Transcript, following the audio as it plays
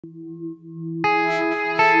As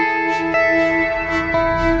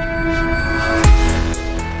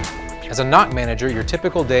a NOC manager, your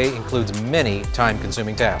typical day includes many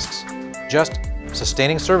time-consuming tasks. Just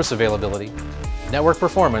sustaining service availability, network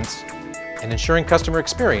performance, and ensuring customer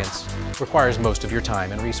experience requires most of your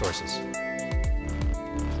time and resources.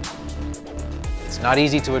 It's not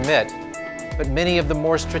easy to admit, but many of the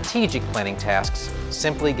more strategic planning tasks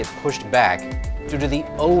simply get pushed back due to the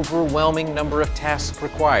overwhelming number of tasks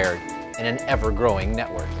required in an ever-growing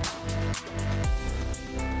network.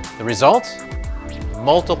 The result?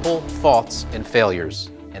 Multiple faults and failures,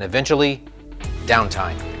 and eventually,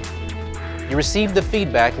 downtime. You receive the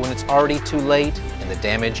feedback when it's already too late and the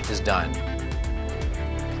damage is done.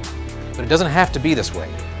 But it doesn't have to be this way.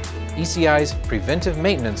 ECI's preventive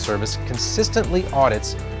maintenance service consistently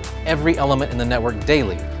audits every element in the network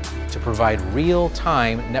daily to provide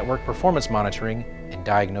real-time network performance monitoring and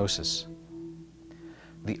diagnosis.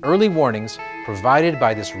 The early warnings provided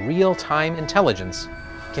by this real-time intelligence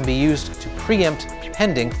can be used to preempt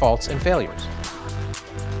pending faults and failures.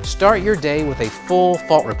 Start your day with a full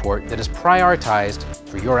fault report that is prioritized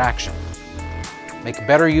for your action. Make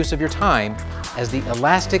better use of your time as the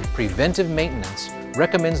elastic preventive maintenance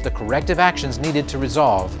recommends the corrective actions needed to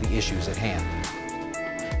resolve the issues at hand.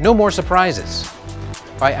 No more surprises.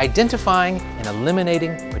 By identifying and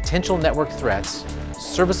eliminating potential network threats,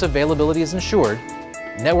 service availability is ensured,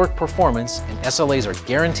 network performance and SLAs are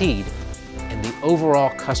guaranteed, and the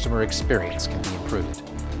overall customer experience can be improved.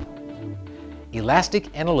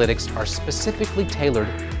 Elastic analytics are specifically tailored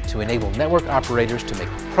to enable network operators to make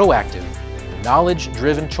proactive,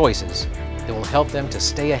 knowledge-driven choices that will help them to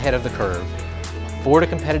stay ahead of the curve, afford a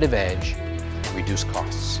competitive edge, and reduce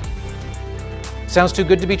costs. Sounds too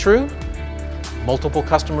good to be true? Multiple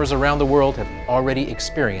customers around the world have already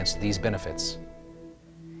experienced these benefits.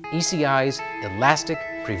 ECI's Elastic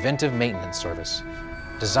Preventive Maintenance Service,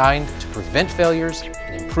 designed to prevent failures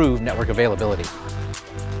and improve network availability.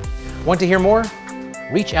 Want to hear more?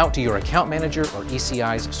 Reach out to your account manager or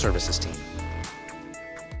ECI's services team.